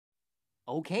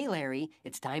Okay, Larry,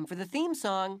 it's time for the theme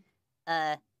song.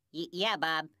 Yeah,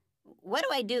 Bob. What do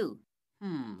I do?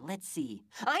 Let's see.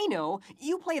 I know,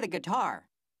 you play the guitar.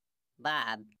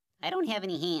 Bob, I don't have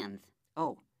any hands.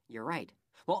 Oh, you're right.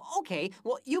 Well, okay,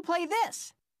 you play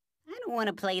this. I don't want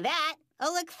to play that.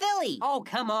 I'll look silly. Oh,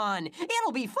 come on,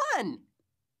 it'll be fun.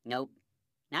 Nope,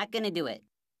 not gonna do it.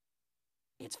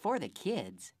 It's for the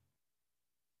kids.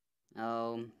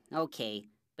 Oh, okay.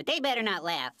 But they better not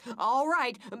laugh. All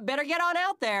right, better get on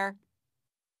out there.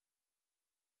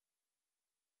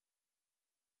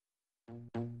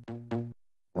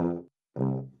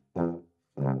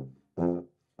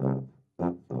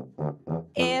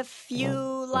 If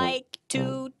you like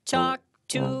to talk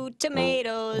to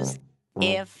tomatoes,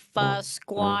 if a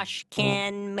squash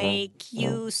can make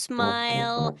you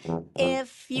smile,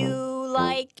 if you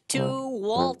like to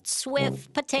waltz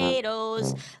with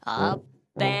potatoes, up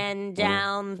and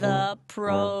down the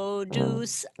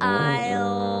produce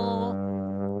aisle,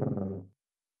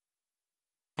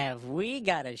 have we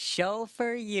got a show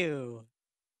for you?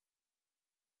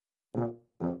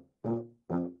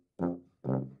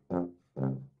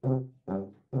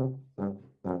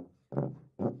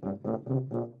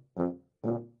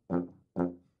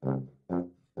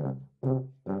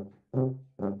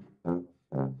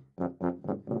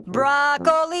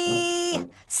 Broccoli,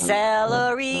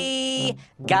 celery,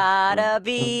 gotta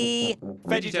be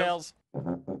VeggieTales.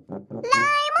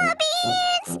 Lima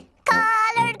beans,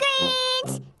 collard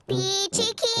greens,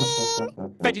 peachy keen,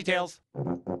 VeggieTales.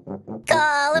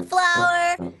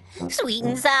 cauliflower, sweet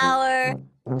and sour,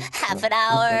 half an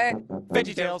hour.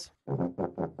 VeggieTales.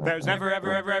 There's never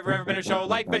ever been a show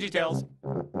like VeggieTales.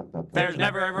 There's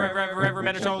never ever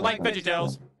been a show like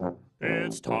VeggieTales.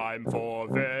 It's time for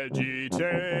VeggieTales.